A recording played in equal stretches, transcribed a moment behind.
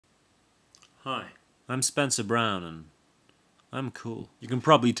Hi, I'm Spencer Brown, and I'm cool. You can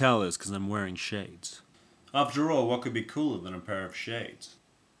probably tell this because I'm wearing shades. After all, what could be cooler than a pair of shades?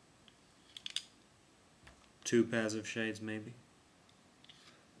 2 pairs of shades, maybe?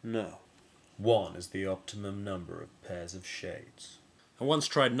 No. 1 is the optimum number of pairs of shades. I once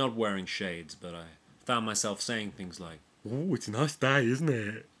tried not wearing shades, but I found myself saying things like, "Oh, it's a nice day, isn't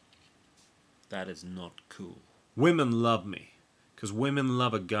it?" that is not cool. Women love me, because women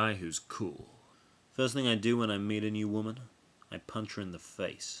love a guy who's cool. First thing I do when I meet a new woman, I punch her in the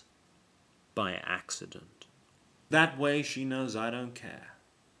face. By accident. That way she knows I don't care.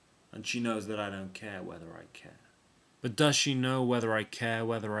 And she knows that I don't care whether I care. But does she know whether I care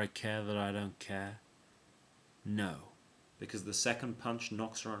that I don't care? No. Because the second punch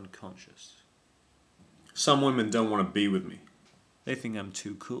knocks her unconscious. Some women don't want to be with me. They think I'm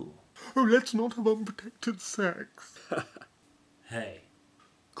too cool. Oh, let's not have unprotected sex. Hey,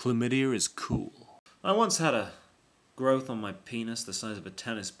 chlamydia is cool. I once had a growth on my penis the size of a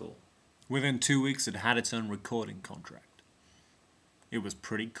tennis ball. Within 2 weeks it had its own recording contract. It was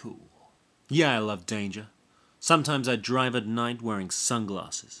pretty cool. Yeah, I love danger. Sometimes I drive at night wearing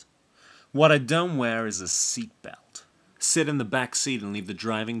sunglasses. What I don't wear is a seatbelt. Sit in the back seat and leave the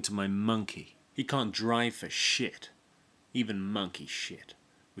driving to my monkey. He can't drive for shit. Even monkey shit,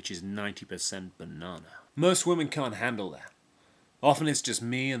 which is 90% banana. Most women can't handle that. Often it's just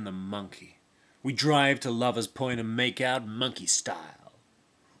me and the monkey. We drive to Lover's Point and make out monkey style.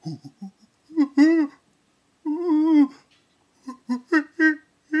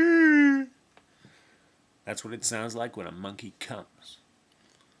 That's what it sounds like when a monkey comes.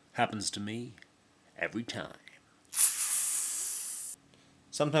 Happens to me every time.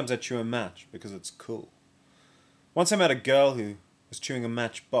 Sometimes I chew a match because it's cool. Once I met a girl who was chewing a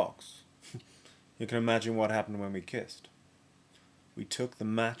matchbox. You can imagine what happened when we kissed. We took the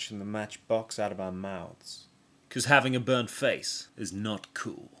match and the matchbox out of our mouths. Because having a burnt face is not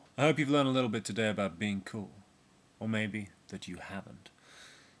cool. I hope you've learned a little bit today about being cool. Or maybe that you haven't.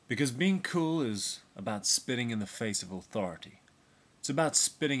 Because being cool is about spitting in the face of authority. It's about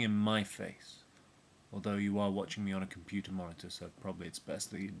spitting in my face. Although you are watching me on a computer monitor, so probably it's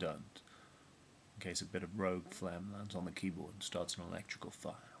best that you don't. In case a bit of rogue phlegm lands on the keyboard and starts an electrical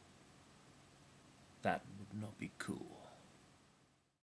fire. That would not be cool.